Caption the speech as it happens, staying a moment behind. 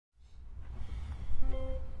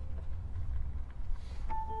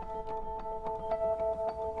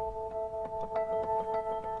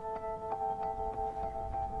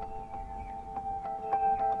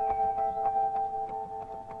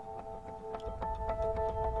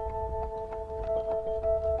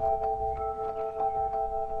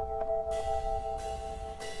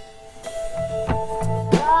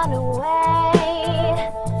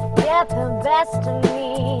best of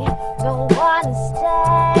me. Don't wanna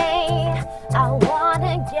stay, I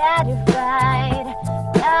wanna get it right.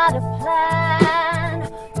 Got a plan,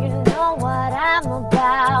 you know what I'm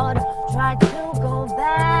about. Try to go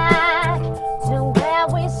back to where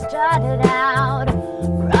we started out.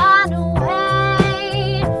 Run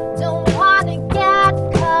away, don't wanna get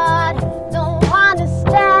caught. Don't wanna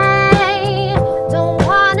stay, don't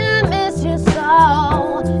wanna miss you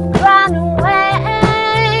so. Run away,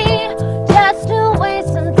 just to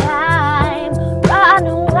waste some time. Run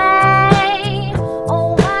away,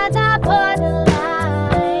 over the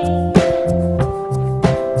borderline.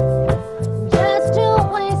 Just to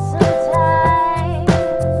waste some time.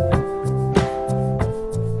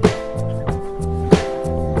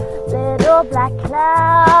 Little black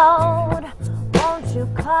cloud, won't you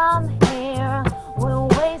come here? We'll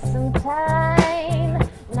waste some time.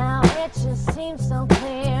 Now it just seems so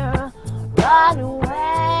clear. Run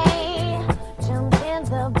away, jump in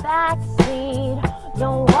the back seat.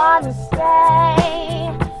 Don't wanna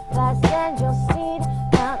stay, fasten your seat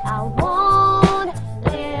belt. I won't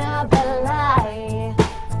live a lie,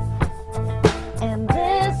 and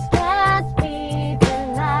this can't be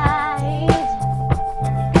denied.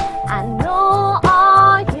 I know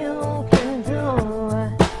all you can do,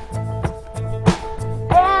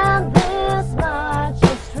 and this much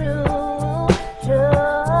is true, true.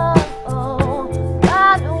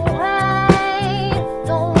 Run away,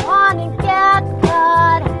 don't wanna get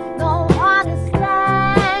caught. Don't wanna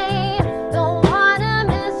stay, don't wanna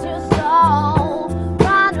miss you so.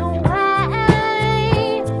 Run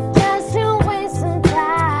away, just to waste some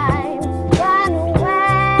time. Run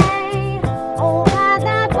away, over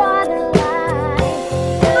the borderline.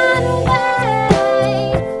 Run away,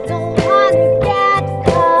 don't wanna get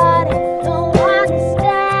caught. Don't wanna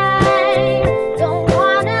stay, don't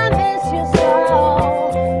wanna miss you so.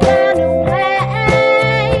 Run away,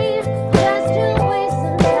 just to waste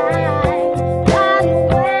some time. Run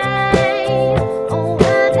away,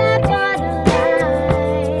 over the borderline.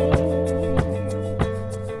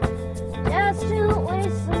 Just to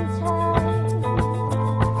waste some time.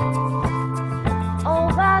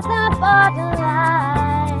 Over the borderline.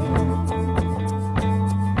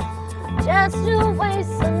 Just to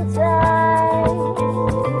waste some time.